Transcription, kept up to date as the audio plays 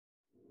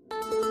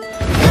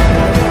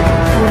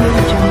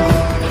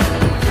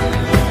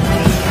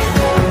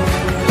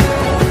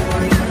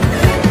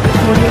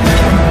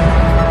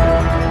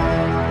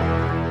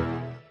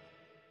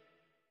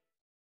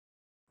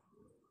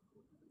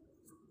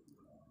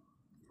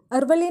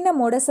અરવલ્લીના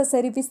મોડાસા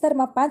શહેરી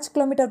વિસ્તારમાં 5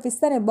 કિલોમીટર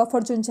વિસ્તારને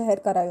બફર ઝોન જાહેર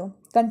કરાયો।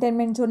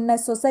 કન્ટેનમેન્ટ ઝોનના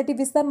સોસાયટી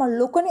વિસ્તારમાં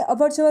લોકોની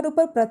અવરજવર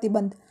ઉપર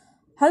પ્રતિબંધ।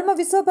 હાલમાં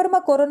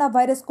વિશ્વભરમાં કોરોના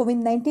વાયરસ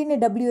કોવિડ-19 ને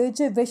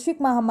WHO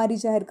વૈશ્વિક મહામારી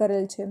જાહેર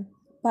કરેલ છે।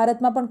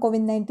 ભારતમાં પણ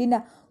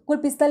કોવિડ-19ના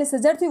કુલ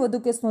 45,000થી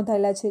વધુ કેસ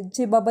નોંધાયેલા છે,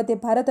 જે બાબતે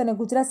ભારત અને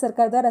ગુજરાત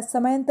સરકાર દ્વારા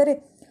સમયાંતરે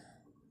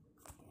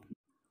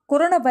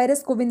કોરોના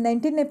વાયરસ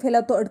કોવિડ-19ને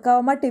ફેલાતો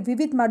અટકાવવા માટે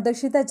વિવિધ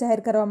માર્ગદર્શિકા જાહેર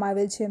કરવામાં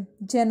આવેલ છે।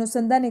 જે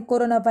અનુસંધાને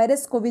કોરોના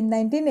વાયરસ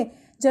કોવિડ-19ને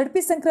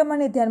ઝડપી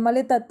સંક્રમણને ધ્યાનમાં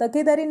લેતા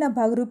તકેદારીના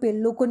ભાગરૂપે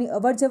લોકોની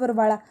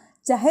અવરજવરવાળા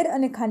જાહેર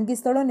અને ખાનગી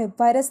સ્થળોને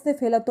વાયરસને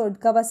ફેલાતો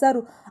અટકાવવા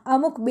સારું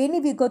અમુક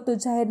 2ની વિગતો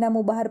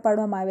જાહેરનામું બહાર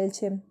પાડવામાં આવેલ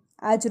છે।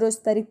 આજ રોજ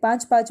તારીખ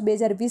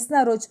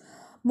 5/5/2020ના રોજ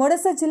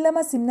મોડાસા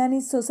જિલ્લામાં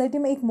સિમનાની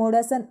સોસાયટીમાં એક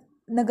મોડાસા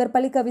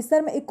નગરપાલિકા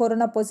વિસ્તારમાં એક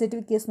કોરોના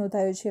પોઝિટિવ કેસ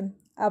નોંધાયો છે।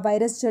 આ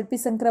વાયરસ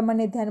ઝડપી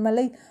સંક્રમણને ધ્યાનમાં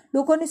લઈ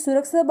લોકોની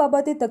સુરક્ષા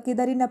બાબતે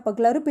તકેદારીના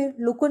પગલાં રૂપે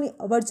લોકોની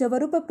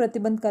અવરજવર ઉપર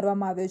પ્રતિબંધ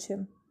કરવામાં આવ્યો છે।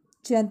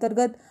 જે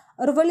અંતર્ગત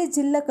અરવલ્લી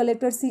જિલ્લા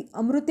કલેક્ટર શ્રી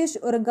અમૃતેશ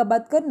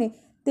ઔરંગાબાદકરને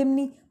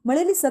તેમની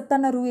મળેલી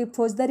સત્તાના રૂએ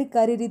ફોજદારી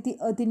કાર્યરીતિ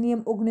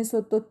અધિનિયમ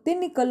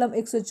 1973ની કલમ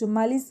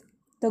 144,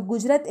 the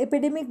Gujarat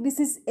epidemic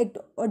disease act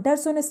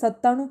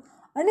 1897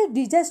 અને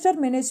ડિઝાસ્ટર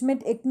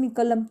મેનેજમેન્ટ એક્ટની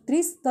કલમ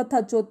 30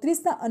 તથા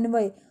 34ના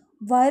અન્વયે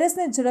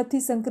વાયરસને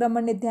ઝડપથી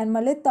સંક્રમણને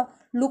ધ્યાનમાં લેતા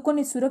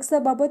લોકોની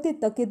સુરક્ષા બાબતે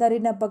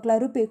તકેદારીના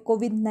પગલાં રૂપે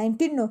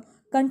કોવિડ-19નો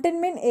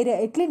કન્ટેનમેન્ટ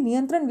એરિયા એટલે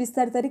નિયંત્રણ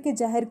વિસ્તાર તરીકે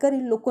જાહેર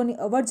કરી લોકોની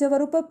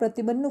અવરજવર ઉપર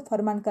પ્રતિબંધનું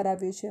ફરમાન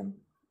કરાવ્યું છે।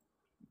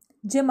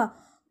 જેમાં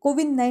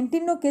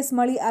કોવિડ-19નો કેસ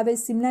મળી આવેલ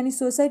સિમનાની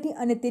સોસાયટી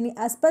અને તેની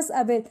આસપાસ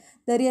આવેલ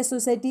દરિયા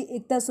સોસાયટી,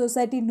 એકતા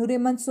સોસાયટી,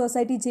 નૂરેમંદ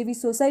સોસાયટી જેવી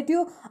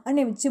સોસાયટીઓ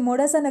અને જે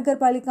મોડાસા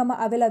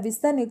નગરપાલિકામાં આવેલા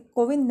વિસ્તારને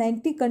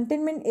કોવિડ-19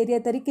 કન્ટેનમેન્ટ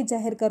એરિયા તરીકે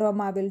જાહેર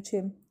કરવામાં આવેલ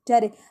છે।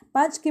 જ્યારે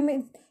 5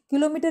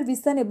 કિલોમીટર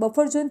વિસ્તારને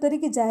બફર ઝોન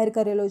તરીકે જાહેર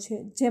કરેલો છે।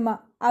 જેમાં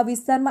આ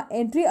વિસ્તારમાં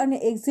એન્ટ્રી અને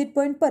એક્ઝિટ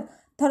પોઈન્ટ પર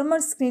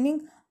થર્મલ સ્ક્રીનિંગ,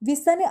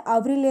 વિસ્તારને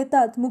આવરી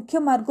લેતા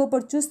મુખ્ય માર્ગો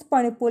પર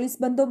ચુસ્તપણે પોલીસ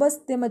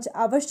બંદોબસ્ત તેમજ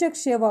આવશ્યક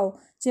સેવાઓ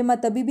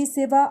જેમાં તબીબી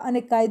સેવા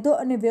અને કાયદો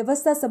અને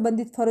વ્યવસ્થા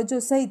સંબંધિત ફરજો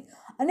સહિત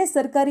અને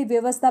સરકારી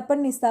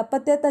વ્યવસ્થાપનની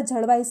સાતત્યતા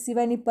જળવાય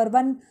સિવાયની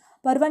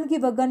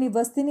પરવાનગી વગરની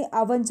વસ્તીની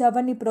આવન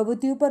જાવનની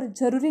પ્રવૃત્તિ ઉપર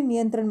જરૂરી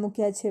નિયંત્રણ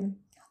મૂક્યા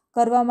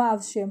કરવામાં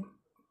આવશે।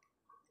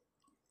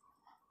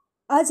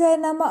 આ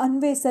જાહેરનામા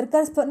અન્વયે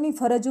સરકારની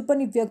ફરજ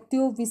ઉપરની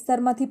વ્યક્તિઓ,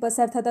 વિસ્તારમાંથી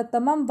પસાર થતા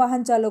તમામ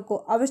વાહન ચાલકો,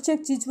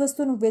 આવશ્યક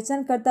ચીજવસ્તુનું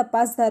વેચાણ કરતા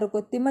પાસ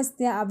ધારકો તેમજ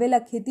ત્યાં આવેલા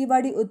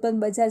ખેતીવાડી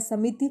ઉત્પન્ન બજાર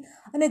સમિતિ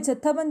અને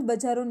જથ્થાબંધ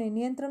બજારોને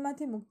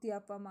નિયંત્રણમાંથી મુક્તિ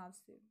આપવામાં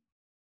આવશે।